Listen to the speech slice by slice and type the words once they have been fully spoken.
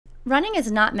Running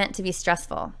is not meant to be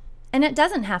stressful, and it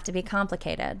doesn't have to be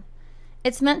complicated.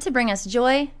 It's meant to bring us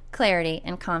joy, clarity,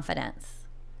 and confidence.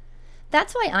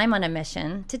 That's why I'm on a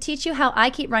mission to teach you how I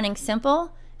keep running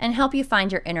simple and help you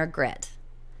find your inner grit.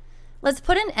 Let's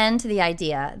put an end to the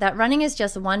idea that running is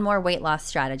just one more weight loss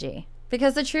strategy,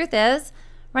 because the truth is,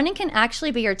 running can actually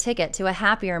be your ticket to a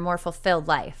happier, more fulfilled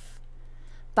life.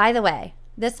 By the way,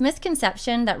 this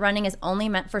misconception that running is only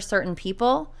meant for certain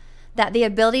people, that the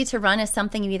ability to run is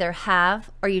something you either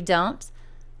have or you don't,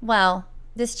 well,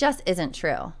 this just isn't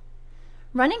true.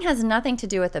 Running has nothing to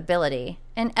do with ability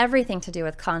and everything to do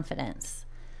with confidence.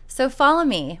 So follow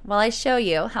me while I show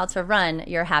you how to run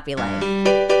your happy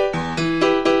life.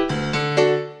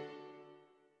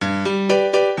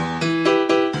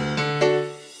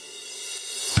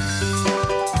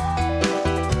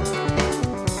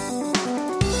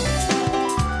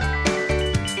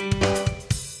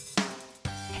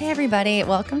 Hey everybody,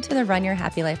 welcome to the Run Your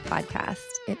Happy Life podcast.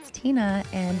 It's Tina,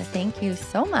 and thank you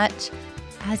so much,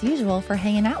 as usual, for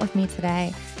hanging out with me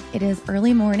today. It is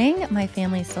early morning. My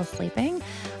family's still sleeping.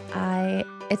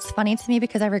 It's funny to me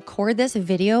because I record this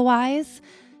video-wise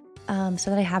so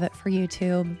that I have it for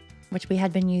YouTube, which we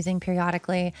had been using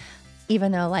periodically,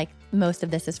 even though most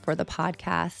of this is for the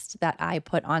podcast that I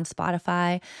put on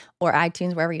Spotify or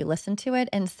iTunes, wherever you listen to it.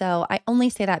 And so I only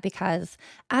say that because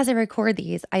as I record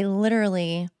these, I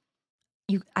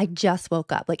just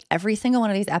woke up. Every single one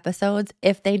of these episodes,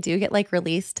 if they do get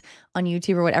released on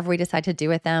YouTube or whatever we decide to do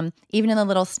with them, even in the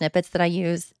little snippets that I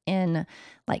use in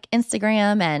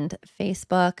Instagram and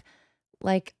Facebook,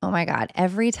 oh my God,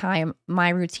 every time my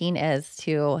routine is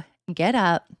to get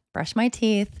up, brush my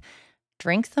teeth,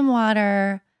 drink some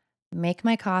water, make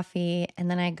my coffee, and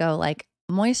then I go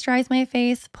moisturize my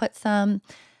face, put some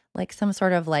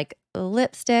sort of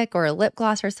lipstick or lip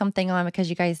gloss or something on, because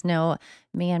you guys know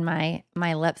me and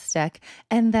my lipstick.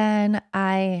 And then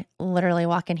I literally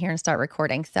walk in here and start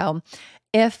recording. So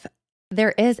if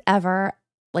there is ever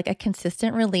a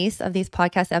consistent release of these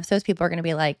podcast episodes, people are going to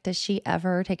be like, does she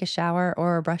ever take a shower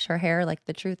or brush her hair?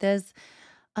 The truth is,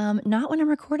 not when I'm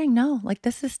recording. No,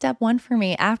 this is step one for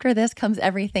me. After this comes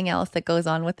everything else that goes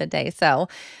on with the day. So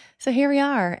here we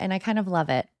are, and I kind of love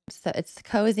it. So it's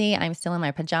cozy. I'm still in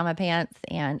my pajama pants.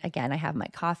 And again, I have my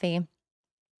coffee,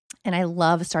 and I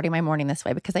love starting my morning this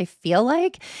way because I feel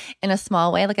in a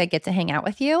small way, I get to hang out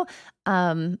with you.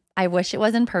 I wish it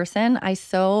was in person. I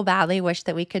so badly wish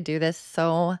that we could do this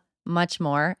so much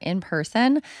more in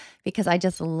person, because I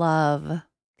just love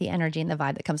the energy and the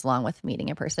vibe that comes along with meeting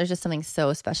in person. There's just something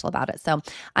so special about it. So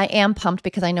I am pumped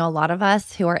because I know a lot of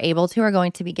us who are able to are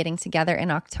going to be getting together in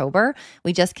October.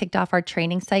 We just kicked off our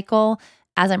training cycle.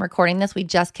 As I'm recording this, we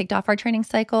just kicked off our training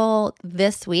cycle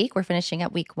this week. We're finishing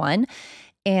up week 1,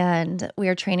 and we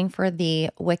are training for the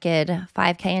Wicked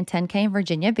 5K and 10K in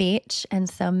Virginia Beach. And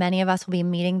so many of us will be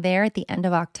meeting there at the end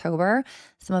of October.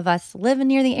 Some of us live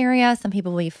near the area. Some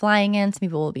people will be flying in. Some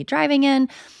people will be driving in.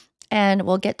 And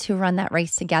we'll get to run that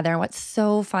race together. And what's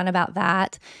so fun about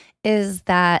that is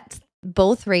that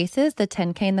both races, the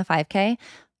 10K and the 5K,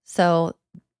 so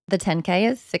the 10K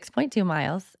is 6.2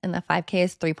 miles and the 5K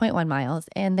is 3.1 miles,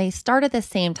 and they start at the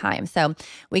same time. So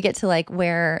we get to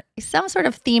wear some sort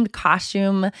of themed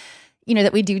costume,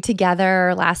 that we do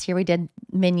together. Last year we did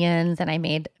Minions, and I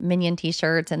made Minion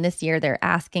t-shirts. And this year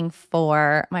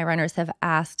my runners have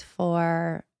asked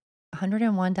for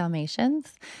 101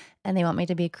 Dalmatians. And they want me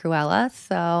to be Cruella.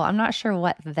 So I'm not sure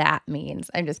what that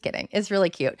means. I'm just kidding. It's really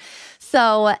cute.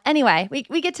 So anyway,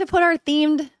 we get to put our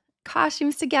themed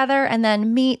costumes together and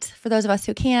then meet, for those of us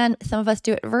who can. Some of us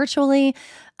do it virtually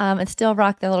and still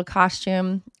rock their little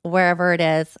costume wherever it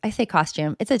is. I say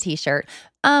costume, it's a t-shirt,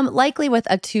 likely with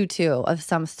a tutu of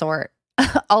some sort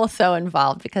also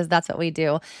involved, because that's what we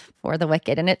do for the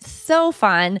Wicked. And it's so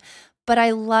fun, but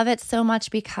I love it so much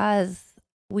because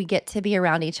we get to be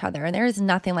around each other. And there is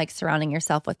nothing like surrounding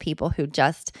yourself with people who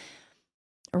just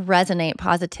resonate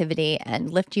positivity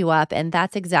and lift you up. And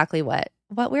that's exactly what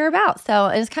we're about. So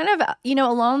it's kind of,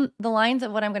 along the lines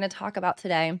of what I'm going to talk about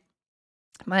today.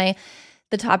 The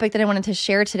topic that I wanted to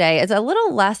share today is a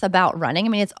little less about running. I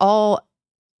mean, it's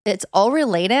all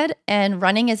related, and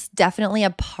running is definitely a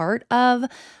part of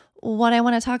what I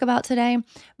want to talk about today.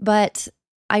 But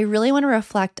I really want to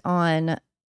reflect on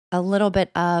a little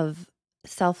bit of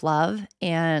self-love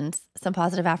and some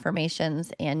positive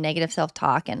affirmations and negative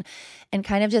self-talk, and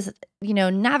kind of just,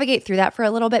 navigate through that for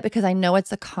a little bit, because I know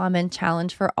it's a common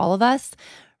challenge for all of us,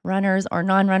 runners or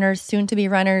non-runners, soon to be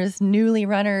runners, newly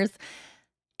runners.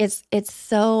 It's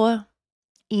so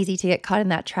easy to get caught in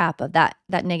that trap of that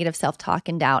negative self-talk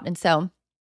and doubt. And so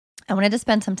I wanted to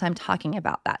spend some time talking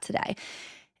about that today.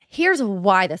 here's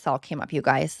why this all came up, you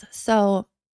guys. So,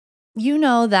 you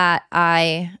know that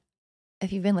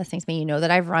if you've been listening to me, you know that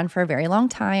I've run for a very long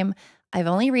time. I've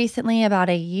only recently, about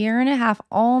a year and a half,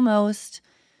 almost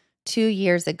 2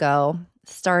 years ago,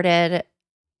 started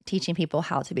teaching people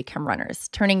how to become runners,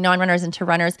 turning non-runners into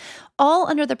runners, all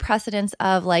under the precedence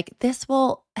of like, this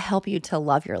will help you to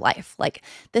love your life. Like,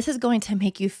 this is going to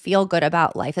make you feel good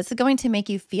about life. This is going to make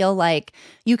you feel like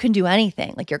you can do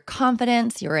anything, like your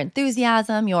confidence, your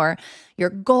enthusiasm, your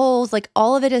goals, like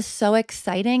all of it is so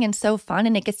exciting and so fun,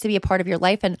 and it gets to be a part of your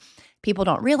life. And people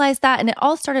don't realize that. And it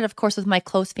all started, of course, with my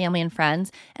close family and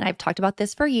friends. And I've talked about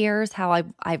this for years, how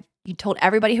I've you told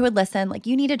everybody who would listen, like,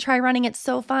 you need to try running. It's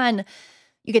so fun.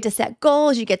 You get to set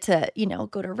goals. You get to,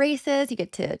 go to races. You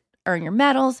get to earn your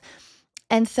medals.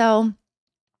 And so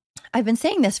I've been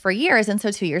saying this for years. And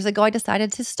so 2 years ago, I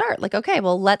decided to start like, okay,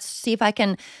 well, let's see if I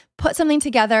can put something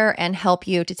together and help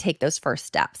you to take those first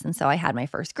steps. And so I had my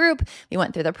first group. We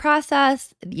went through the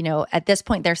process. At this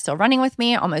point, they're still running with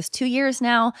me almost 2 years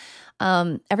now.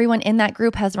 Everyone in that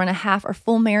group has run a half or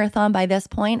full marathon by this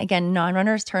point. Again,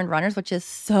 non-runners turned runners, which is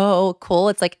so cool.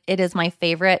 It's like, it is my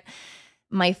favorite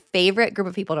group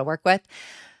of people to work with.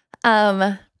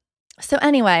 So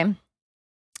anyway,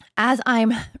 as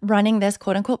I'm running this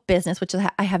quote unquote business, which is,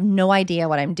 I have no idea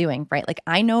what I'm doing, right? Like,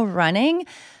 I know running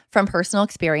from personal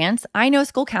experience. I know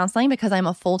school counseling because I'm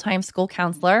a full-time school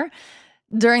counselor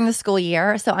during the school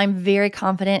year. So I'm very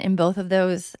confident in both of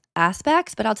those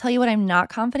aspects, but I'll tell you what I'm not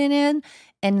confident in,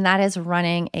 and that is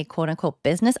running a quote unquote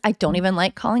business. I don't even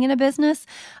like calling it a business.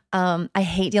 I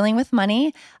hate dealing with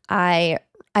money. I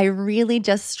really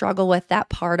just struggle with that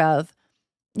part of,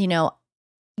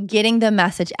 getting the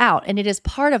message out, and it is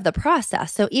part of the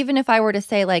process. So even if I were to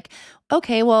say like,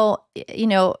 okay, well,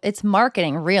 it's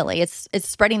marketing, really, it's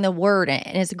spreading the word,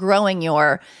 and it's growing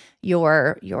your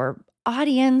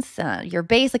audience, your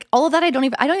base, like all of that. I don't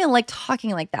even like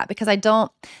talking like that because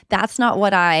that's not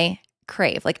what I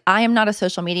crave. Like, I am not a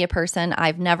social media person.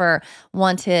 I've never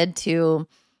wanted to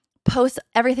post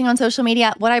everything on social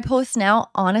media. What I post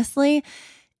now, honestly,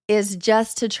 is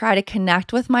just to try to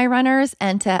connect with my runners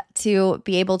and to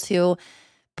be able to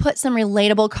put some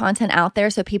relatable content out there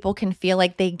so people can feel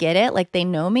like they get it, like they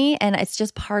know me. And it's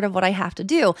just part of what I have to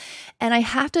do. And I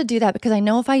have to do that because I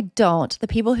know if I don't, the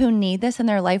people who need this in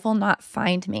their life will not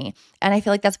find me. And I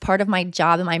feel like that's part of my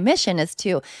job, and my mission is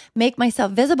to make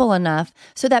myself visible enough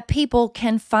so that people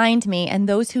can find me, and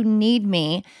those who need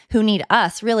me, who need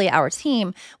us, really our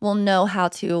team, will know how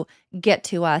to get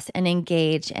to us and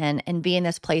engage and be in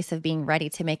this place of being ready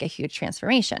to make a huge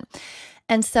transformation.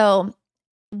 And so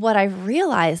what I've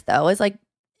realized, though, is like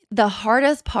the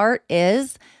hardest part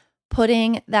is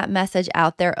putting that message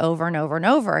out there over and over and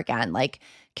over again, like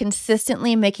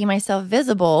consistently making myself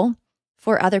visible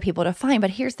for other people to find.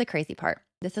 But here's the crazy part.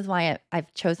 This is why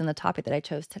I've chosen the topic that I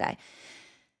chose today.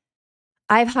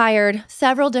 I've hired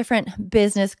several different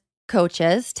business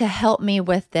coaches to help me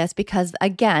with this because,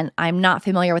 again, I'm not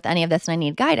familiar with any of this and I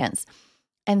need guidance.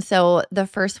 And so the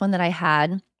first one that I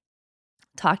had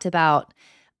talked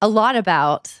a lot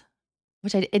about,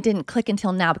 which it didn't click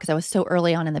until now because I was so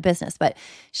early on in the business, but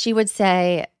she would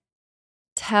say,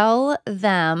 tell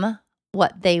them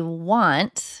what they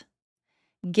want,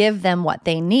 give them what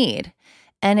they need.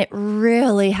 And it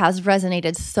really has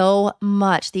resonated so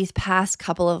much these past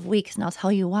couple of weeks. And I'll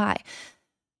tell you why.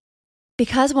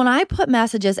 Because when I put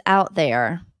messages out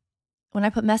there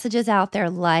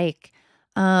like,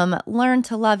 learn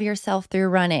to love yourself through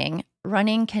running.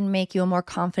 Running can make you a more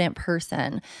confident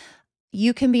person.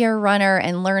 You can be a runner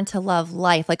and learn to love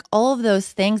life. Like all of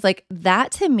those things, like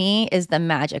that to me is the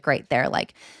magic right there.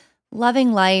 Like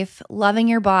loving life, loving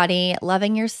your body,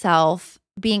 loving yourself,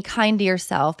 being kind to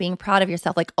yourself, being proud of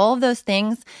yourself, like all of those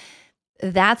things,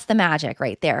 that's the magic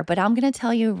right there. But I'm going to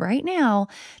tell you right now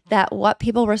that what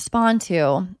people respond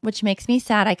to, which makes me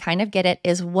sad, I kind of get it,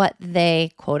 is what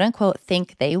they quote unquote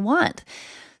think they want.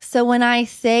 So when I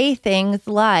say things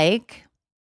like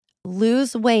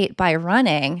lose weight by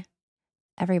running,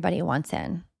 everybody wants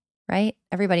in, right?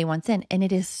 Everybody wants in. And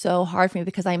it is so hard for me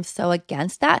because I'm so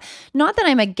against that. Not that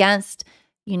I'm against,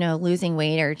 losing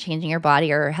weight or changing your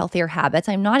body or healthier habits.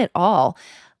 I'm not at all.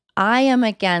 I am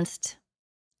against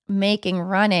making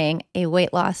running a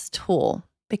weight loss tool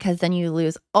because then you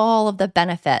lose all of the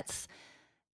benefits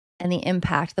and the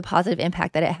impact, the positive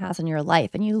impact that it has on your life.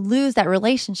 And you lose that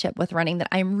relationship with running that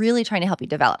I'm really trying to help you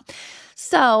develop.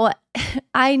 So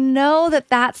I know that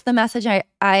that's the message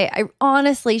I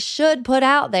honestly should put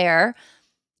out there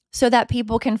so that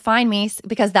people can find me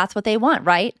because that's what they want,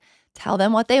 right? tell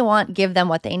them what they want, give them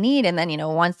what they need. And then,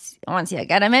 once you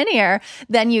get them in here,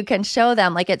 then you can show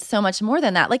them like it's so much more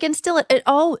than that. Like, and still it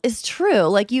all is true.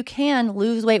 Like, you can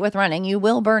lose weight with running. You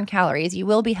will burn calories. You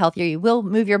will be healthier. You will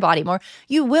move your body more.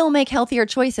 You will make healthier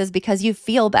choices because you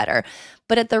feel better.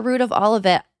 But at the root of all of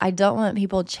it, I don't want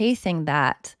people chasing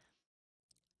that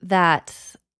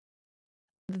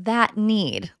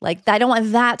need. Like, I don't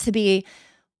want that to be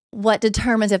what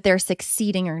determines if they're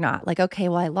succeeding or not. Like, okay,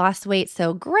 well, I lost weight,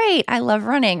 so great. I love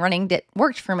running. Running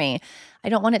worked for me. I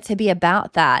don't want it to be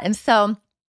about that. And so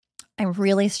I'm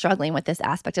really struggling with this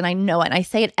aspect, and I know it. And I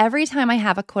say it every time I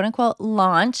have a quote unquote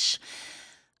launch.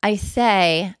 I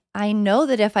say, I know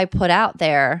that if I put out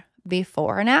there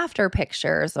before and after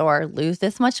pictures or lose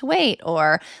this much weight,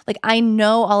 or like, I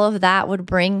know all of that would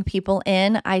bring people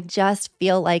in. I just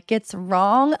feel like it's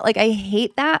wrong. Like, I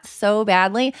hate that so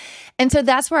badly. And so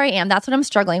that's where I am. That's what I'm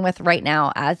struggling with right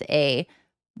now as a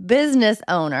business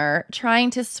owner, trying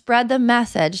to spread the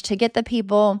message to get the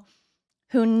people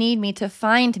who need me to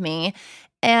find me.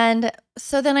 And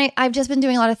so then I've just been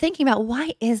doing a lot of thinking about,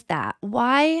 why is that?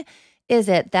 Why is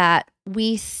it that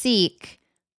we seek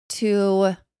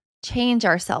to change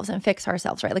ourselves and fix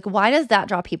ourselves, right? Like, why does that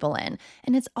draw people in?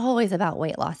 And it's always about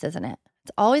weight loss, isn't it?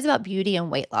 It's always about beauty and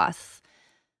weight loss.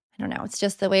 I don't know. It's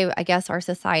just the way, I guess, our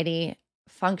society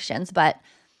functions, but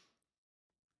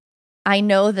I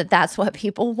know that that's what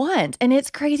people want. And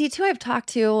it's crazy too. I've talked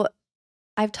to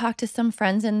some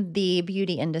friends in the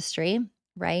beauty industry,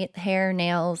 right? Hair,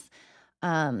 nails,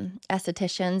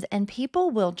 estheticians, and people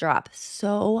will drop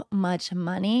so much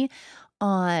money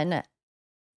on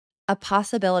a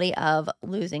possibility of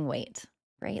losing weight,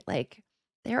 right? Like,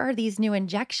 there are these new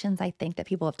injections, I think, that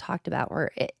people have talked about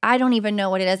where I don't even know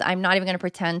what it is. I'm not even going to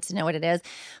pretend to know what it is,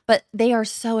 but they are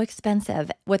so expensive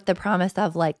with the promise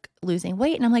of like losing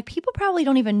weight. And I'm like, people probably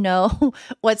don't even know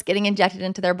what's getting injected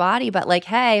into their body, but like,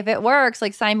 hey, if it works,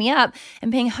 like, sign me up.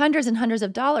 And paying hundreds and hundreds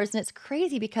of dollars. And it's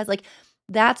crazy because like,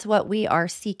 that's what we are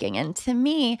seeking. And to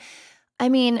me, I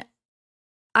mean,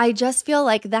 I just feel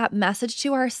like that message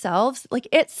to ourselves, like,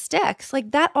 it sticks.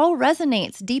 Like, that all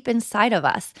resonates deep inside of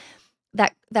us.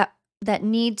 That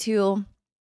need to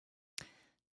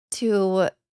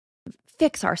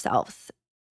fix ourselves,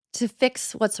 to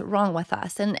fix what's wrong with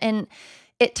us. And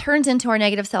it turns into our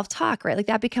negative self-talk, right? Like,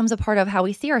 that becomes a part of how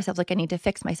we see ourselves. Like, I need to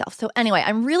fix myself. So anyway,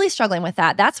 I'm really struggling with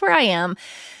that. That's where I am.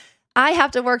 I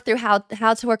have to work through how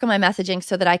to work on my messaging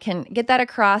so that I can get that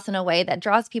across in a way that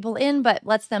draws people in, but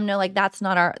lets them know like that's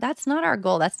not our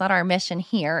goal. That's not our mission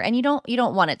here. And you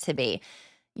don't want it to be.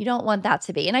 You don't want that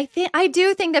to be. And I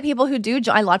do think that people who do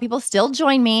join, a lot of people still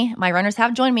join me. My runners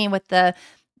have joined me with the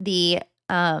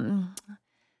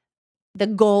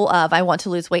goal of, I want to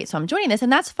lose weight, so I'm joining this,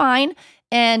 and that's fine.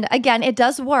 And again, it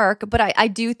does work, but I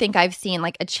do think I've seen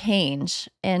like a change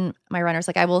in my runners.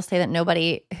 Like, I will say that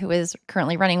nobody who is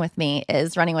currently running with me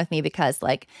is running with me because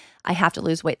like I have to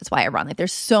lose weight. That's why I run. Like,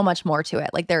 there's so much more to it.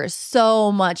 Like, there is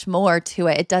so much more to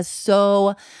it. It does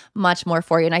so much more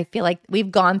for you. And I feel like we've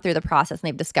gone through the process and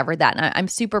they've discovered that. And I'm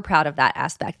super proud of that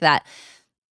aspect, that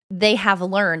they have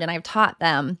learned, and I've taught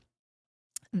them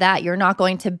that you're not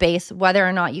going to base whether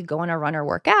or not you go on a run or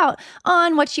workout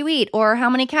on what you eat or how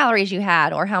many calories you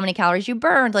had or how many calories you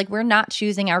burned. Like, we're not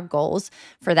choosing our goals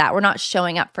for that. We're not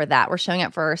showing up for that. We're showing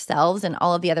up for ourselves and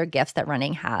all of the other gifts that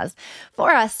running has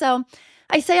for us. So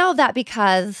I say all of that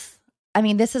because, I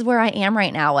mean, this is where I am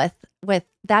right now with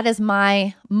that is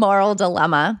my moral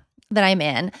dilemma that I'm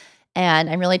in. And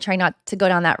I'm really trying not to go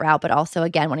down that route, but also,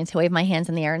 again, wanting to wave my hands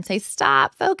in the air and say,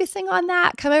 stop focusing on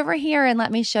that. Come over here and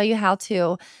let me show you how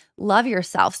to love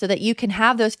yourself so that you can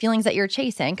have those feelings that you're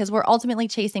chasing, because we're ultimately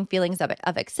chasing feelings of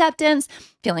acceptance,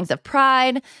 feelings of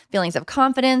pride, feelings of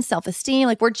confidence, self-esteem.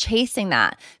 Like, we're chasing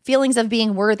that, feelings of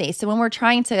being worthy. So when we're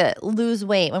trying to lose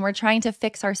weight, when we're trying to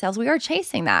fix ourselves, we are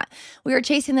chasing that. We are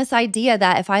chasing this idea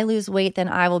that if I lose weight, then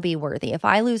I will be worthy. If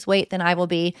I lose weight, then I will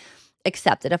be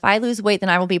accepted. If I lose weight, then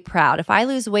I will be proud. If I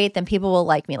lose weight, then people will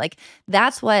like me. Like,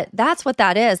 that's what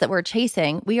that is that we're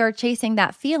chasing. We are chasing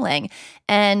that feeling.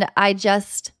 And I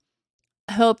just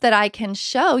hope that I can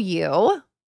show you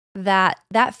that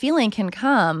that feeling can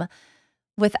come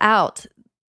without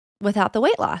the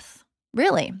weight loss.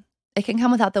 Really. It can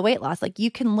come without the weight loss. Like,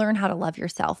 you can learn how to love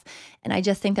yourself. And I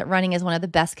just think that running is one of the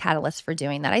best catalysts for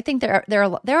doing that. I think there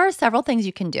are several things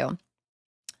you can do.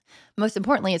 Most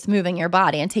importantly, it's moving your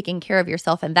body and taking care of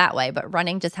yourself in that way. But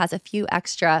running just has a few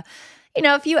extra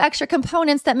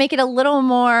components that make it a little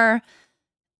more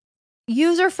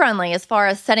user-friendly as far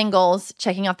as setting goals,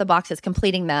 checking off the boxes,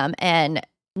 completing them, and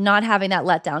not having that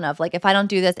letdown of like, if I don't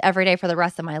do this every day for the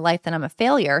rest of my life, then I'm a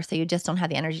failure. So you just don't have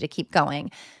the energy to keep going.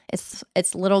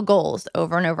 It's little goals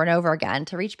over and over and over again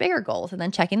to reach bigger goals, and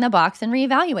then checking the box and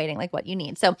reevaluating like what you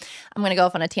need. So I'm going to go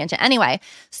off on a tangent anyway.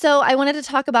 So I wanted to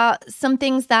talk about some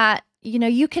things that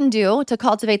you can do to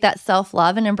cultivate that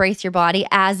self-love and embrace your body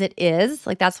as it is.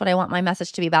 Like that's what I want my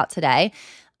message to be about today.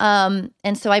 And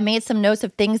so I made some notes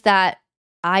of things that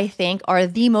I think are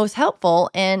the most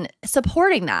helpful in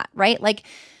supporting that, right? Like,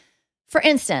 for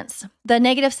instance, the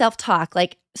negative self-talk,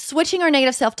 like switching our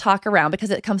negative self-talk around because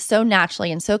it comes so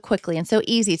naturally and so quickly and so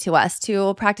easy to us,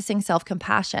 to practicing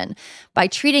self-compassion by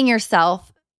treating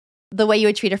yourself the way you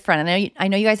would treat a friend. And I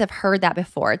know you guys have heard that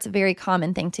before. It's a very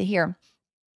common thing to hear.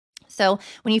 So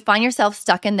when you find yourself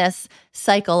stuck in this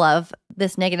cycle of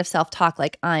this negative self-talk,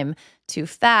 like I'm too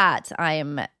fat,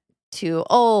 I'm too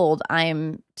old,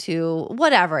 I'm too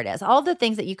whatever it is, all the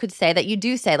things that you could say that you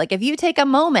do say, like if you take a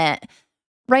moment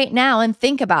right now and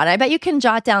think about it, I bet you can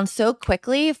jot down so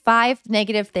quickly 5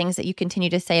 negative things that you continue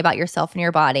to say about yourself and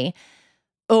your body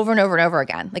over and over and over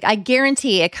again. Like I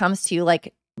guarantee it comes to you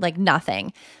like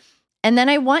nothing. And then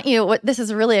I want you, this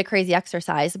is really a crazy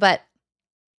exercise,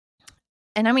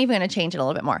 and I'm even going to change it a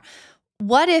little bit more.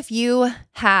 What if you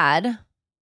had,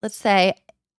 let's say,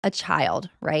 a child,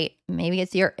 right? Maybe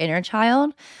it's your inner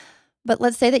child, but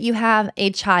let's say that you have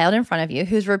a child in front of you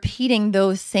who's repeating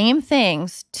those same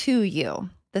things to you,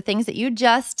 the things that you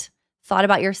just thought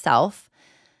about yourself.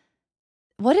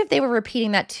 What if they were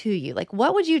repeating that to you? Like,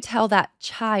 what would you tell that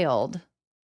child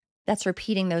that's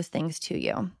repeating those things to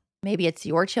you? Maybe it's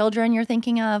your children you're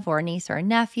thinking of, or a niece or a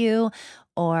nephew,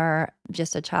 or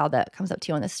just a child that comes up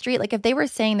to you on the street. Like if they were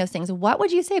saying those things, what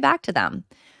would you say back to them?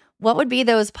 What would be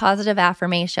those positive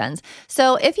affirmations?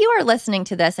 So if you are listening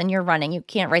to this and you're running, you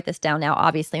can't write this down now,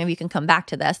 obviously. Maybe you can come back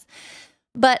to this.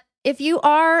 But if you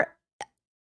are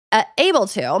able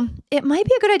to, it might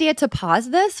be a good idea to pause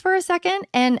this for a second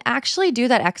and actually do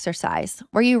that exercise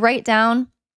where you write down,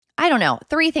 I don't know,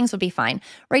 3 things would be fine.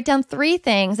 Write down 3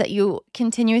 things that you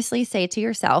continuously say to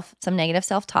yourself, some negative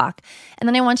self-talk. And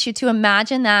then I want you to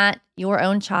imagine that your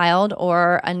own child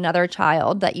or another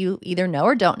child that you either know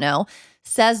or don't know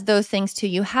says those things to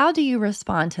you. How do you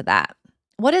respond to that?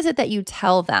 What is it that you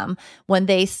tell them when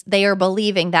they are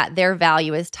believing that their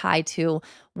value is tied to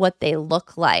what they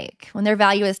look like, when their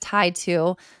value is tied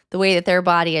to the way that their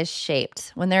body is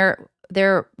shaped, when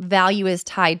their value is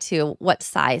tied to what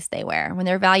size they wear, when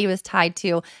their value is tied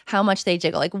to how much they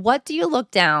jiggle? Like, what do you look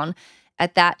down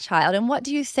at that child and what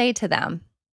do you say to them?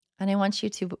 And I want you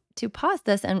to pause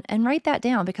this and write that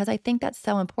down, because I think that's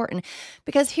so important.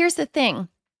 Because here's the thing.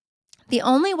 The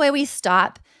only way we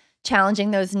stop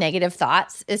challenging those negative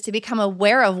thoughts is to become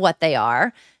aware of what they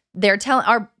are.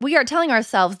 We are telling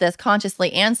ourselves this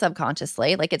consciously and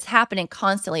subconsciously, like it's happening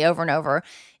constantly over and over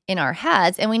in our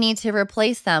heads, and we need to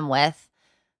replace them with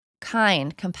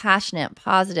kind, compassionate,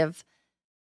 positive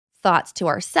thoughts to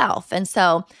ourselves. And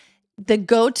so the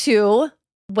go-to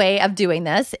way of doing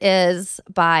this is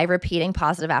by repeating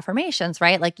positive affirmations,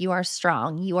 right? Like you are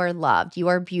strong, you are loved, you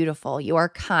are beautiful, you are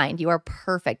kind, you are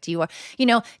perfect. You are,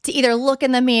 to either look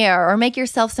in the mirror or make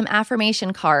yourself some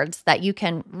affirmation cards that you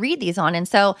can read these on. And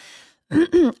so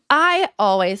I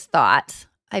always thought,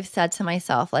 I've said to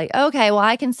myself, like, okay, well,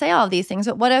 I can say all of these things,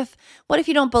 but what if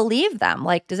you don't believe them?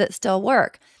 Like, does it still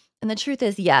work? And the truth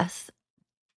is, yes.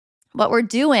 What we're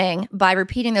doing by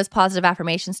repeating those positive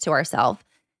affirmations to ourselves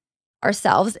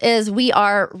is we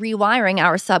are rewiring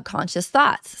our subconscious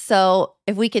thoughts. So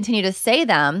if we continue to say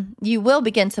them, you will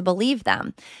begin to believe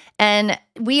them. And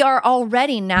we are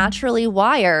already naturally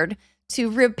wired to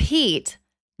repeat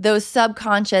those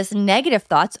subconscious negative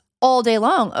thoughts all day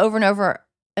long, over and over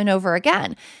and over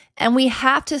again. And we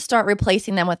have to start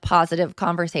replacing them with positive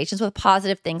conversations, with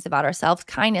positive things about ourselves,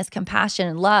 kindness, compassion,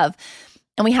 and love.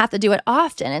 And we have to do it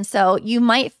often. And so you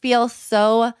might feel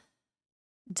so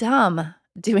dumb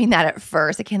doing that at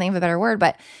first. I can't think of a better word,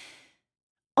 but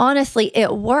honestly,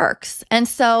 it works. And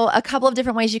so a couple of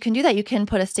different ways you can do that. You can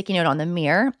put a sticky note on the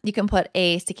mirror. You can put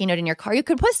a sticky note in your car. You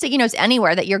can put sticky notes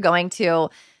anywhere that you're going to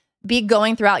be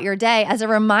going throughout your day as a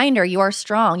reminder. You are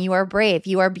strong, you are brave,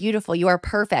 you are beautiful, you are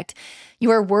perfect,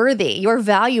 you are worthy, you are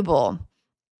valuable.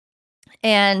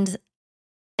 And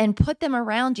put them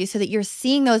around you so that you're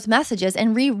seeing those messages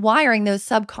and rewiring those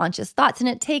subconscious thoughts. And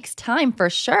it takes time for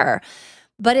sure,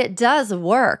 but it does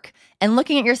work. And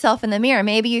looking at yourself in the mirror,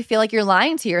 maybe you feel like you're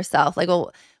lying to yourself. Like,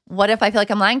 well, what if I feel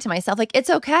like I'm lying to myself? Like, it's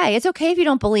okay. It's okay if you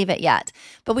don't believe it yet.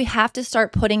 But we have to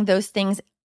start putting those things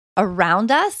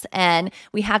around us, and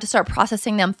we have to start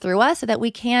processing them through us so that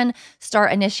we can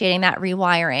start initiating that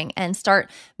rewiring and start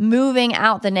moving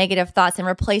out the negative thoughts and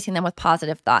replacing them with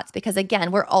positive thoughts. Because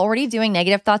again, we're already doing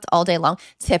negative thoughts all day long.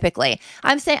 Typically,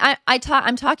 I'm saying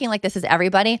I'm talking like this is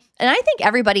everybody, and I think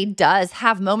everybody does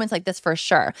have moments like this for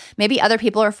sure. Maybe other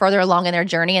people are further along in their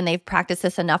journey and they've practiced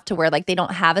this enough to where like they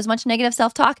don't have as much negative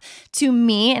self-talk. To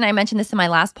me, and I mentioned this in my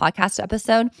last podcast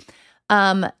episode,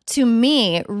 to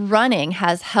me, running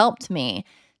has helped me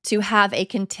to have a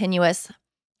continuous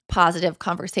positive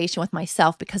conversation with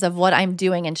myself because of what I'm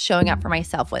doing and showing up for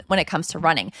myself when it comes to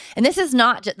running. And this is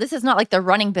not like the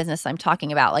running business I'm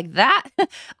talking about. Like that,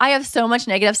 I have so much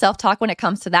negative self-talk when it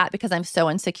comes to that because I'm so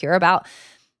insecure about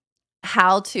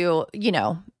how to,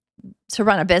 to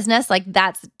run a business. Like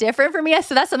that's different for me.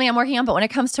 So that's something I'm working on. But when it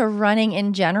comes to running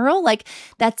in general, like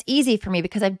that's easy for me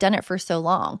because I've done it for so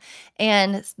long.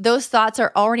 And those thoughts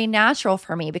are already natural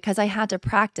for me because I had to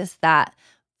practice that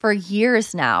for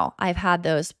years now. I've had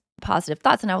those positive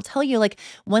thoughts. And I will tell you, like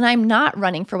when I'm not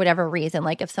running for whatever reason,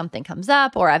 like if something comes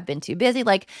up or I've been too busy,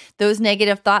 like those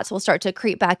negative thoughts will start to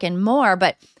creep back in more.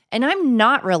 And I'm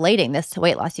not relating this to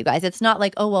weight loss, you guys. It's not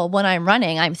like, oh, well, when I'm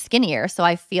running, I'm skinnier, so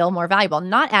I feel more valuable.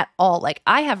 Not at all. Like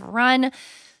I have run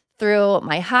through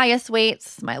my highest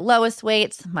weights, my lowest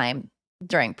weights,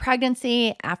 during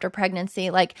pregnancy, after pregnancy.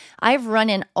 Like I've run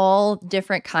in all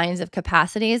different kinds of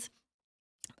capacities,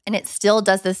 and it still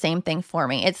does the same thing for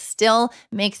me. It still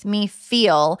makes me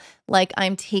feel like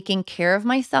I'm taking care of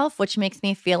myself, which makes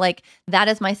me feel like that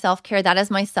is my self-care, that is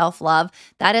my self-love.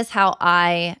 That is how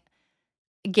I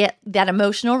get that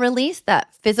emotional release,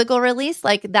 that physical release.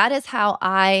 Like that is how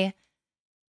I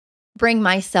bring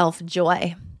myself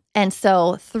joy. And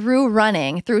so through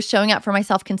running, through showing up for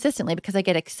myself consistently, because I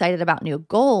get excited about new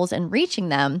goals and reaching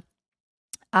them,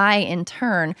 I in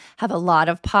turn have a lot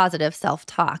of positive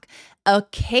self-talk.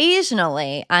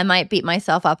 Occasionally, I might beat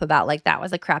myself up about like that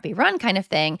was a crappy run kind of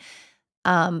thing.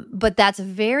 But that's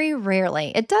very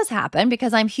rarely. It does happen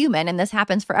because I'm human and this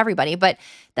happens for everybody, but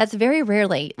that's very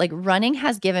rarely. Like running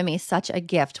has given me such a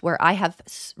gift where I have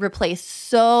replaced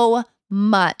so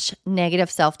much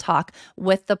negative self-talk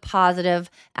with the positive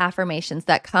affirmations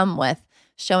that come with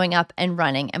showing up and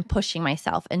running and pushing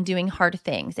myself and doing hard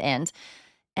things and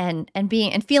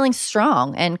being and feeling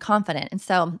strong and confident. And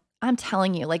so I'm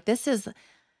telling you, like this is,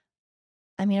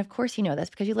 I mean, of course you know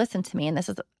this because you listen to me, and this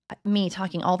is me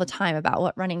talking all the time about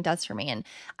what running does for me. And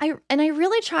I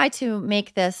really try to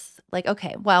make this like,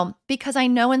 okay, well, because I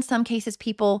know in some cases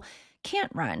people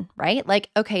can't run, right? Like,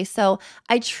 okay, so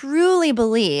I truly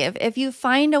believe if you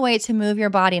find a way to move your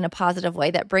body in a positive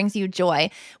way that brings you joy,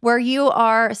 where you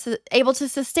are able to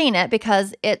sustain it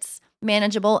because it's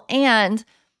manageable and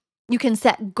you can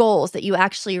set goals that you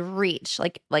actually reach,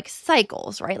 like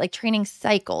cycles, right? Like training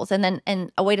cycles, and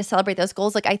a way to celebrate those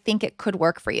goals. Like I think it could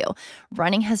work for you.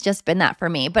 Running has just been that for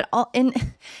me. But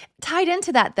tied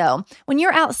into that though, when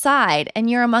you're outside and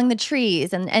you're among the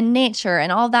trees and nature and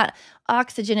all that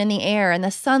oxygen in the air and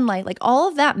the sunlight, like all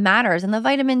of that matters, and the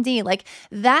vitamin D, like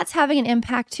that's having an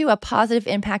impact too, a positive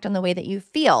impact on the way that you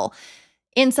feel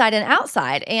inside and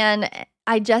outside. And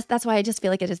that's why I just feel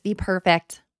like it is the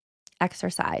perfect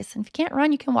exercise. And if you can't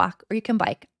run, you can walk or you can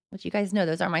bike, which you guys know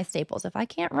those are my staples. If I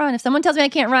can't run, if someone tells me I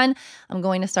can't run, I'm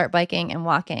going to start biking and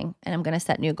walking, and I'm going to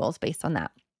set new goals based on that.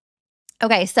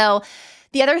 Okay, so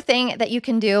the other thing that you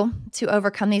can do to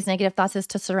overcome these negative thoughts is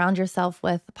to surround yourself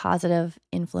with positive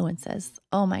influences.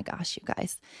 Oh my gosh, you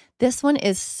guys. This one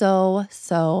is so,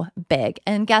 so big.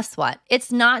 And guess what?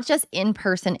 It's not just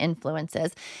in-person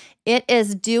influences. It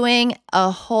is doing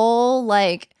a whole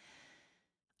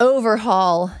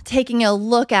overhaul, taking a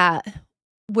look at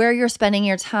where you're spending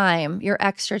your time, your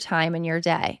extra time in your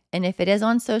day. And if it is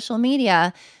on social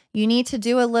media, you need to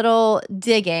do a little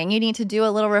digging. You need to do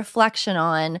a little reflection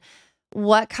on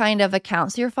what kind of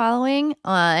accounts you're following,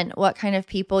 on what kind of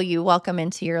people you welcome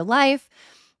into your life.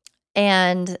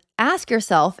 And ask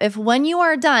yourself if when you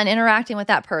are done interacting with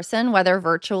that person, whether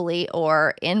virtually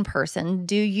or in person,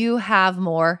 do you have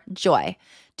more joy?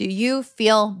 Do you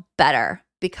feel better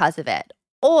because of it?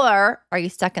 Or are you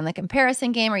stuck in the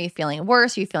comparison game? Are you feeling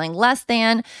worse? Are you feeling less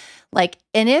than? And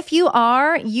if you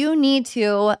are, you need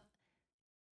to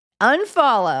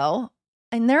unfollow.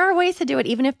 And there are ways to do it,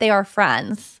 even if they are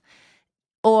friends,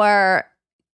 or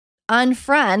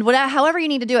unfriend, however you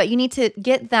need to do it. You need to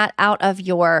get that out of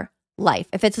your life.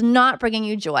 If it's not bringing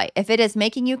you joy, if it is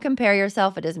making you compare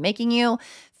yourself, it is making you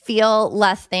feel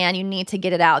less than, you need to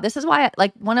get it out. This is why,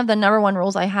 one of the number one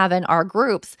rules I have in our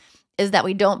groups is that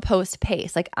we don't post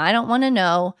pace. I don't want to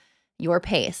know your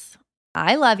pace.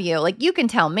 I love you. You can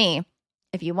tell me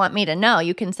if you want me to know,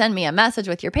 you can send me a message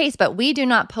with your pace, but we do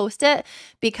not post it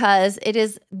because it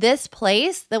is this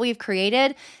place that we've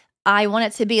created. I want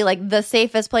it to be like the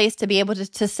safest place to be able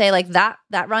to say like that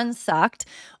run sucked,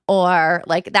 or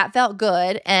like that felt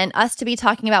good, and us to be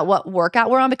talking about what workout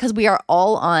we're on, because we are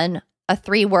all on a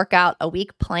 3 workout a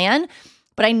week plan.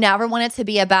 But I never want it to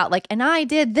be about like, and I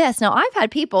did this. Now, I've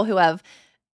had people who have,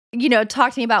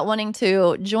 talked to me about wanting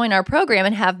to join our program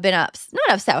and have been not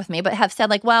upset with me, but have said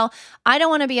like, well, I don't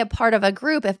want to be a part of a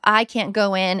group if I can't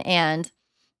go in and,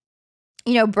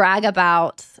 brag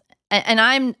about, and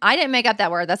I didn't make up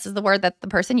that word. This is the word that the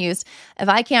person used. If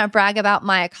I can't brag about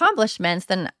my accomplishments,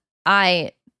 then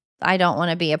I don't want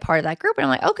to be a part of that group. And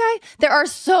I'm like, okay, there are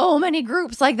so many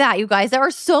groups like that, you guys. There are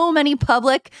so many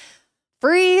public,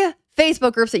 free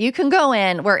Facebook groups that you can go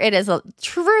in where it is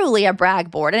truly a brag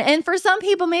board. And for some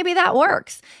people, maybe that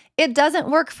works. It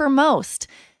doesn't work for most.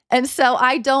 And so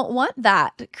I don't want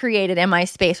that created in my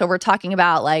space where we're talking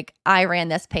about like, I ran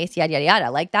this pace, yada, yada,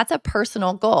 yada. Like that's a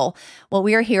personal goal. What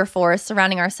we are here for is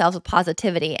surrounding ourselves with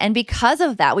positivity. And because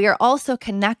of that, we are also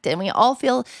connected. We all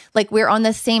feel like we're on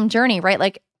the same journey, right?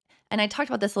 Like, and I talked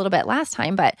about this a little bit last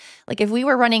time, but like if we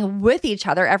were running with each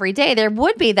other every day, there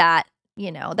would be that,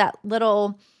 that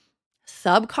little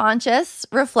subconscious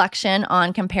reflection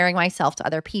on comparing myself to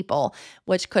other people,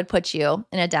 which could put you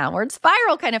in a downward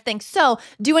spiral kind of thing. So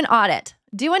do an audit.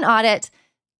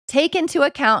 Take into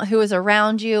account who is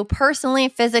around you personally,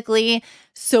 physically,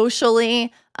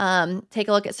 socially. Take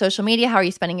a look at social media. How are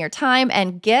you spending your time?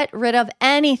 And get rid of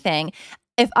anything.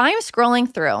 If I'm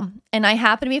scrolling through and I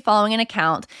happen to be following an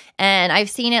account and I've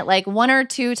seen it like 1 or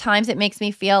 2 times, it makes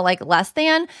me feel like less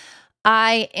than,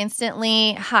 I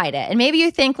instantly hide it. And maybe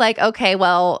you think like, okay,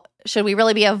 well, should we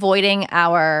really be avoiding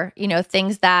our,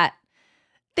 things that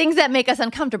make us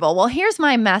uncomfortable? Well, here's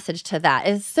my message to that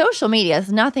is social media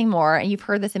is nothing more, and you've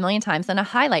heard this a million times, than a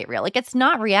highlight reel. Like it's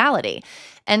not reality.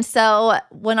 And so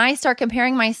when I start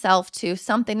comparing myself to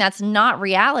something that's not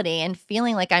reality and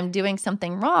feeling like I'm doing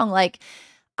something wrong, like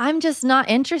I'm just not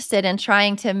interested in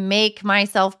trying to make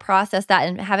myself process that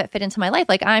and have it fit into my life.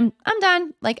 Like I'm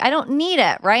done. Like I don't need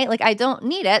it, right? Like I don't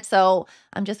need it. So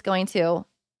I'm just going to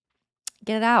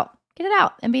get it out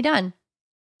and be done.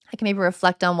 I can maybe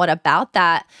reflect on what about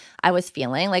that I was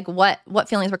feeling, like what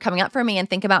feelings were coming up for me, and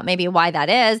think about maybe why that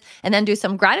is, and then do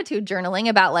some gratitude journaling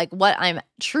about like what I'm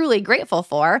truly grateful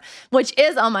for, which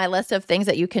is on my list of things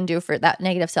that you can do for that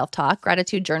negative self-talk.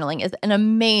 Gratitude journaling is an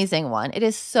amazing one. It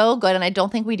is so good, and I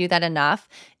don't think we do that enough.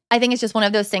 I think it's just one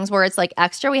of those things where it's like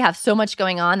extra. We have so much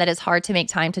going on that it's hard to make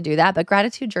time to do that, but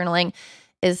gratitude journaling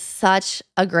is such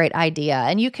a great idea.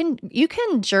 And you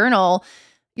can journal.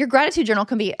 Your gratitude journal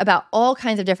can be about all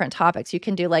kinds of different topics. You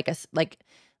can do I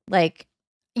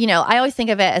always think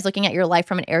of it as looking at your life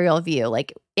from an aerial view.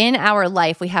 Like in our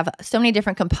life, we have so many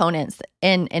different components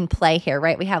in play here,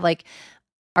 right? We have like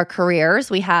our careers,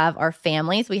 we have our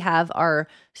families, we have our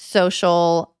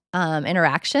social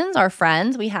interactions, our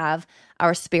friends, we have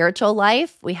our spiritual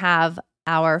life, we have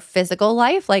our physical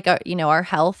life, like our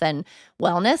health and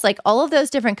wellness, like all of those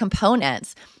different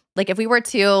components. Like if we were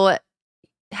to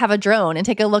have a drone and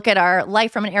take a look at our life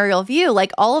from an aerial view,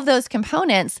 like all of those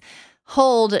components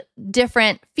hold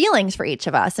different feelings for each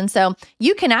of us. And so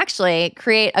you can actually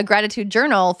create a gratitude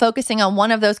journal focusing on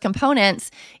one of those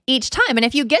components each time. And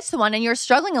if you get to one and you're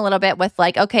struggling a little bit with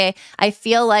like, okay, I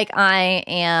feel like I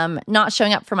am not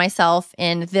showing up for myself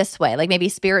in this way, like maybe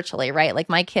spiritually, right? Like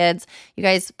my kids, you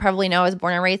guys probably know I was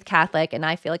born and raised Catholic, and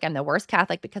I feel like I'm the worst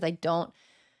Catholic because I don't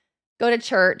go to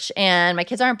church and my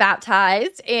kids aren't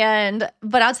baptized.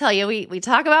 But I'll tell you, we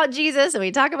talk about Jesus and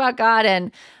we talk about God,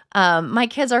 and my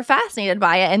kids are fascinated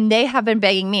by it. And they have been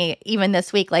begging me even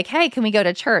this week, like, hey, can we go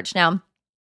to church? Now,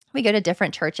 we go to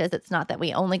different churches. It's not that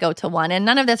we only go to one, and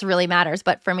none of this really matters.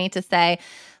 But for me to say,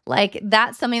 like,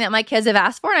 that's something that my kids have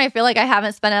asked for, and I feel like I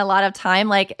haven't spent a lot of time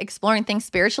like exploring things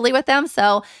spiritually with them.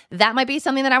 So that might be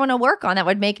something that I want to work on that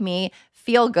would make me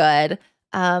feel good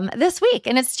this week.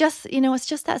 And it's just, it's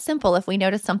just that simple. If we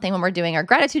notice something when we're doing our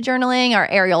gratitude journaling, our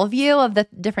aerial view of the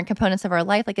different components of our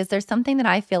life, like, is there something that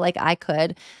I feel like I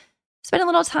could spend a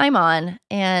little time on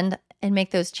and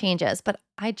make those changes? But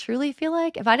I truly feel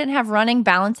like if I didn't have running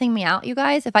balancing me out, you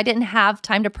guys, if I didn't have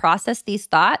time to process these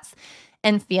thoughts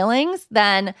and feelings,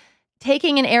 then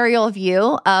taking an aerial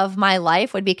view of my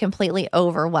life would be completely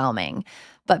overwhelming.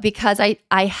 But because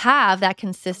I have that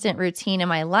consistent routine in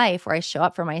my life where I show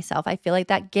up for myself, I feel like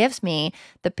that gives me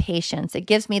the patience. It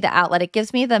gives me the outlet. It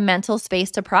gives me the mental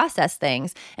space to process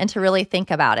things and to really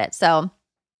think about it. So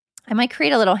I might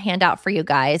create a little handout for you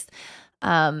guys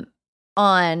on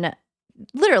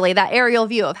literally that aerial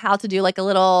view of how to do like a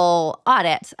little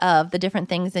audit of the different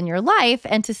things in your life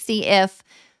and to see if,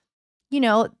 you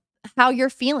know, how you're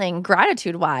feeling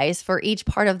gratitude wise for each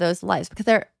part of those lives, because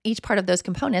they're each part of those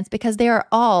components, because they are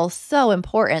all so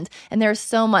important and there's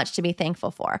so much to be thankful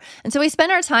for. And so we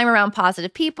spend our time around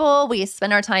positive people. We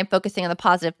spend our time focusing on the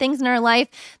positive things in our life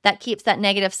that keeps that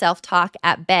negative self-talk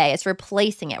at bay. It's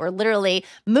replacing it. We're literally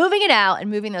moving it out and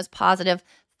moving those positive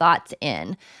thoughts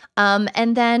in.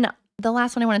 And then the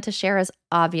last one I wanted to share is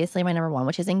obviously my number one,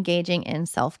 which is engaging in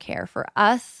self-care. For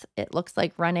us, it looks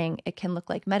like running. It can look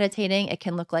like meditating. It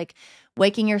can look like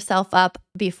waking yourself up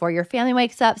before your family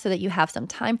wakes up so that you have some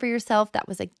time for yourself. That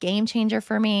was a game changer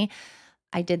for me.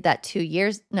 I did that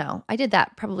I did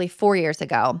that probably 4 years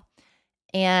ago.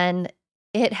 And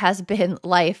it has been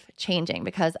life-changing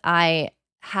because I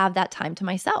have that time to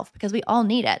myself because we all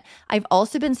need it. I've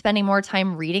also been spending more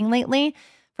time reading lately.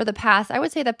 For the past, I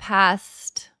would say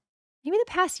maybe the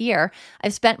past year,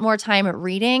 I've spent more time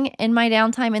reading in my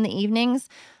downtime in the evenings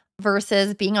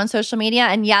versus being on social media.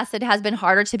 And yes, it has been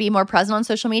harder to be more present on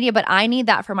social media, but I need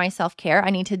that for my self-care.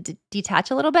 I need to detach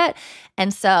a little bit.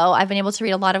 And so I've been able to read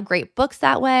a lot of great books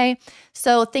that way.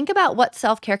 So think about what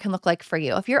self-care can look like for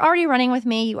you. If you're already running with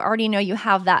me, you already know you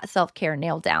have that self-care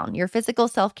nailed down. Your physical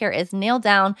self-care is nailed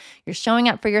down. You're showing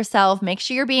up for yourself. Make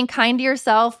sure you're being kind to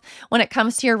yourself when it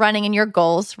comes to your running and your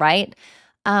goals, right?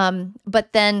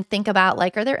 But then think about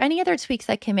like, are there any other tweaks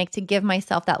I can make to give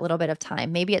myself that little bit of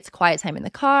time? Maybe it's quiet time in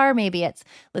the car. Maybe it's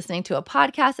listening to a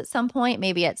podcast at some point.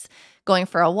 Maybe it's going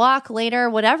for a walk later,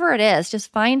 whatever it is,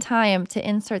 just find time to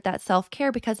insert that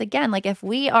self-care. Because again, like if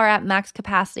we are at max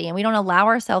capacity and we don't allow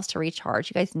ourselves to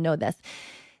recharge, you guys know this,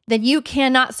 then you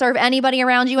cannot serve anybody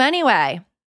around you anyway.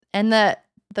 And the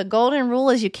golden rule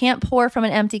is you can't pour from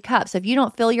an empty cup. So if you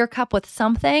don't fill your cup with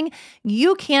something,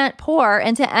 you can't pour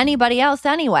into anybody else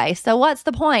anyway. So what's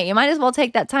the point? You might as well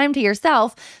take that time to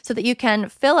yourself so that you can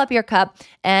fill up your cup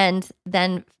and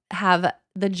then have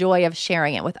the joy of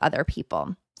sharing it with other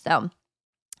people. So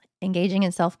engaging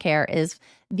in self-care is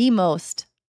the most,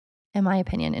 in my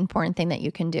opinion, important thing that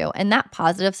you can do. And that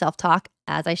positive self-talk,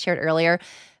 as I shared earlier,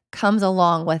 comes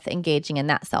along with engaging in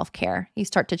that self-care. You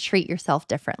start to treat yourself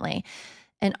differently.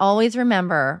 And always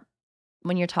remember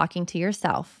when you're talking to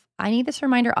yourself, I need this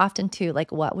reminder often too,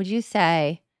 like what would you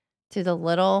say to the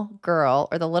little girl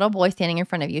or the little boy standing in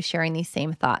front of you sharing these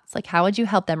same thoughts? Like how would you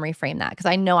help them reframe that? Because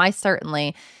I know I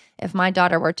certainly, if my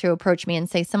daughter were to approach me and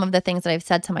say some of the things that I've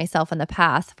said to myself in the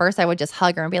past, first I would just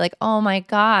hug her and be like, oh my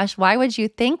gosh, why would you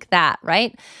think that,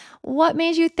 right? What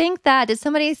made you think that? Did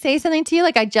somebody say something to you?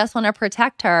 Like, I just want to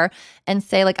protect her and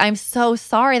say, like, I'm so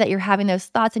sorry that you're having those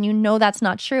thoughts and you know that's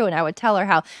not true. And I would tell her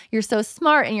how you're so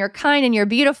smart and you're kind and you're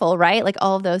beautiful, right? Like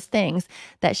all of those things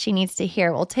that she needs to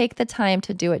hear. Well, take the time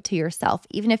to do it to yourself.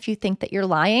 Even if you think that you're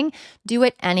lying, do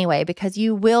it anyway, because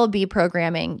you will be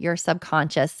programming your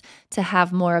subconscious to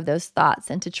have more of those thoughts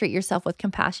and to treat yourself with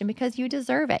compassion because you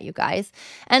deserve it, you guys.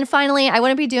 And finally, I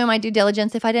wouldn't be doing my due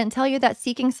diligence if I didn't tell you that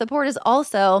seeking support is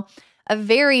also a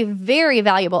very, very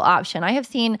valuable option. I have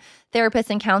seen therapists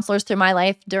and counselors through my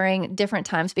life during different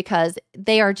times because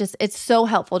they are just, it's so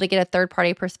helpful to get a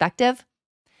third-party perspective.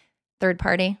 Third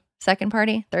party, second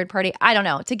party, third party, I don't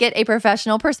know, to get a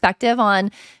professional perspective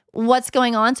on what's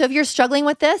going on. So if you're struggling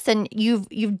with this and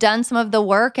you've done some of the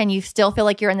work and you still feel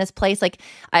like you're in this place, like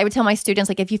I would tell my students,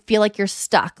 like if you feel like you're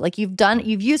stuck, like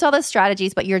you've used all the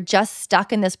strategies, but you're just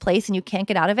stuck in this place and you can't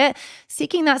get out of it,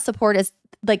 seeking that support is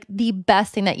like the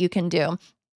best thing that you can do.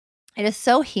 It is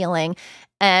so healing.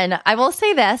 And I will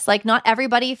say this, like not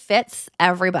everybody fits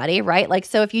everybody, right? Like,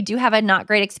 so if you do have a not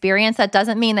great experience, that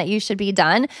doesn't mean that you should be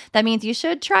done. That means you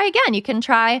should try again. You can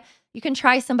try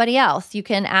somebody else. You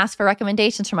can ask for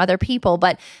recommendations from other people,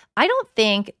 but I don't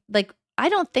think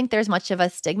there's much of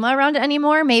a stigma around it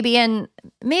anymore. Maybe in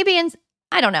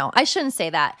I don't know. I shouldn't say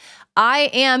that. I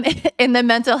am in the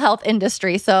mental health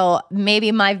industry, so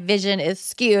maybe my vision is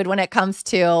skewed when it comes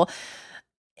to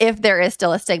if there is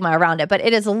still a stigma around it. But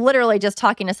it is literally just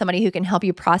talking to somebody who can help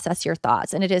you process your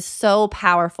thoughts. And it is so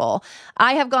powerful.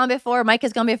 I have gone before. Mike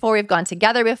has gone before. We've gone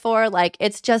together before. Like,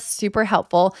 it's just super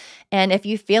helpful. And if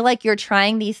you feel like you're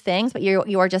trying these things, but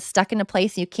you are just stuck in a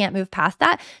place and you can't move past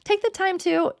that, take the time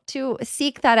to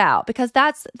seek that out, because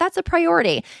that's a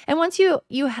priority. And once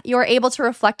you're able to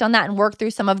reflect on that and work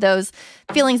through some of those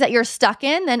feelings that you're stuck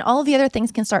in, then all of the other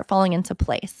things can start falling into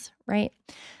place, right?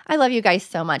 I love you guys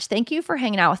so much. Thank you for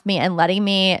hanging out with me and letting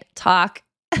me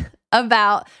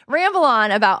ramble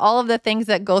on about all of the things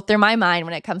that go through my mind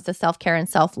when it comes to self-care and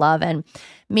self-love, and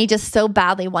me just so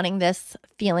badly wanting this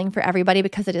feeling for everybody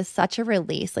because it is such a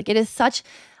release. Like,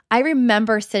 I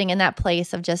remember sitting in that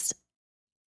place of just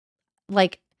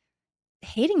like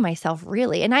hating myself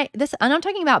really. And I'm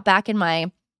talking about back in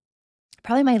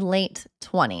probably my late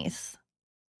 20s.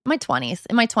 In my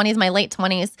 20s, my late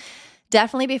 20s,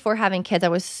 definitely before having kids, I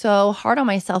was so hard on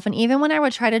myself. And even when I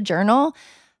would try to journal,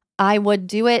 I would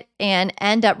do it and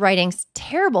end up writing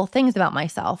terrible things about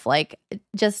myself, like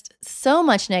just so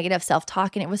much negative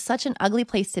self-talk. And it was such an ugly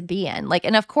place to be in. Like,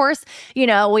 and of course, we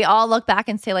all look back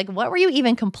and say, like, what were you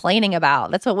even complaining about?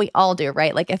 That's what we all do,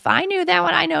 right? Like, if I knew then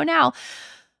what I know now,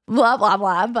 blah, blah,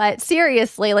 blah. But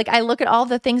seriously, like, I look at all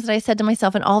the things that I said to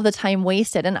myself and all the time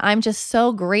wasted. And I'm just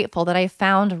so grateful that I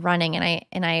found running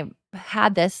and I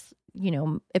had this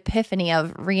epiphany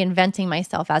of reinventing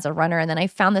myself as a runner. And then I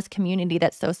found this community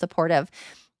that's so supportive.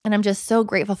 And I'm just so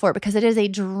grateful for it because it is a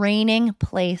draining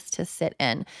place to sit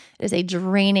in. It is a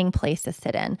draining place to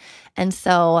sit in. And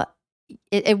so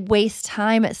it wastes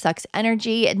time. It sucks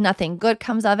energy. Nothing good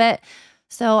comes of it.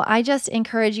 So I just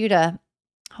encourage you to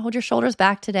hold your shoulders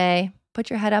back today. Put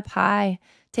your head up high.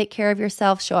 Take care of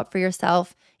yourself. Show up for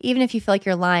yourself. Even if you feel like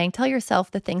you're lying, tell yourself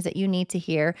the things that you need to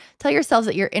hear. Tell yourselves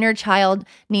that your inner child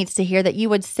needs to hear, that you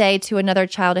would say to another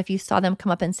child if you saw them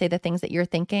come up and say the things that you're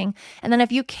thinking. And then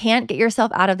if you can't get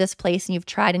yourself out of this place and you've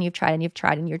tried and you've tried and you've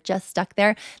tried and you're just stuck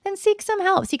there, then seek some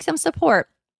help, seek some support,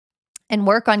 and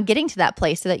work on getting to that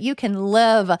place so that you can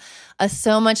live a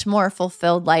so much more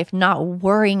fulfilled life, not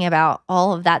worrying about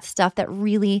all of that stuff that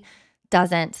really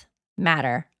doesn't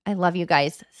matter. I love you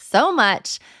guys so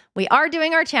much. We are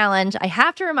doing our challenge. I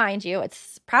have to remind you,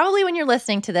 it's probably when you're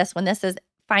listening to this, when this is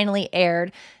finally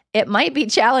aired, it might be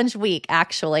challenge week,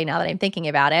 actually, now that I'm thinking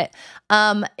about it.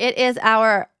 It is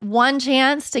our one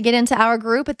chance to get into our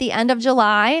group at the end of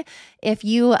July. If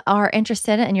you are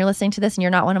interested and you're listening to this and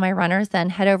you're not one of my runners, then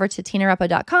head over to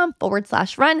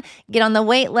tinareppa.com/run, get on the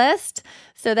wait list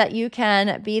so that you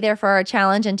can be there for our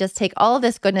challenge and just take all of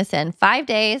this goodness in. 5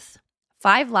 days,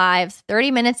 5 lives,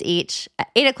 30 minutes each at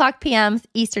 8:00 p.m.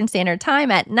 Eastern Standard Time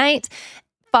at night,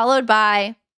 followed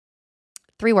by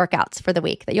 3 workouts for the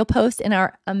week that you'll post in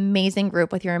our amazing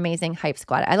group with your amazing Hype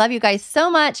Squad. I love you guys so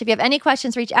much. If you have any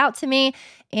questions, reach out to me,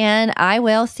 and I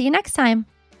will see you next time.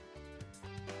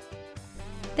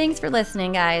 Thanks for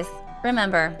listening, guys.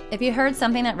 Remember, if you heard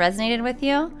something that resonated with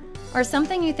you or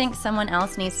something you think someone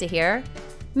else needs to hear,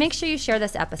 make sure you share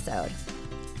this episode.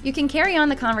 You can carry on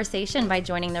the conversation by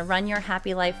joining the Run Your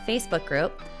Happy Life Facebook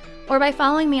group or by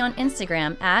following me on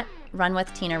Instagram at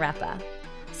RunWithTinaReppa.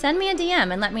 Send me a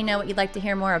DM and let me know what you'd like to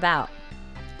hear more about.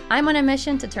 I'm on a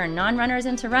mission to turn non-runners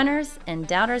into runners and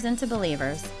doubters into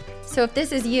believers. So if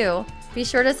this is you, be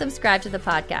sure to subscribe to the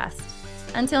podcast.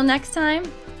 Until next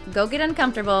time, go get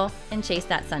uncomfortable and chase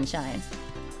that sunshine.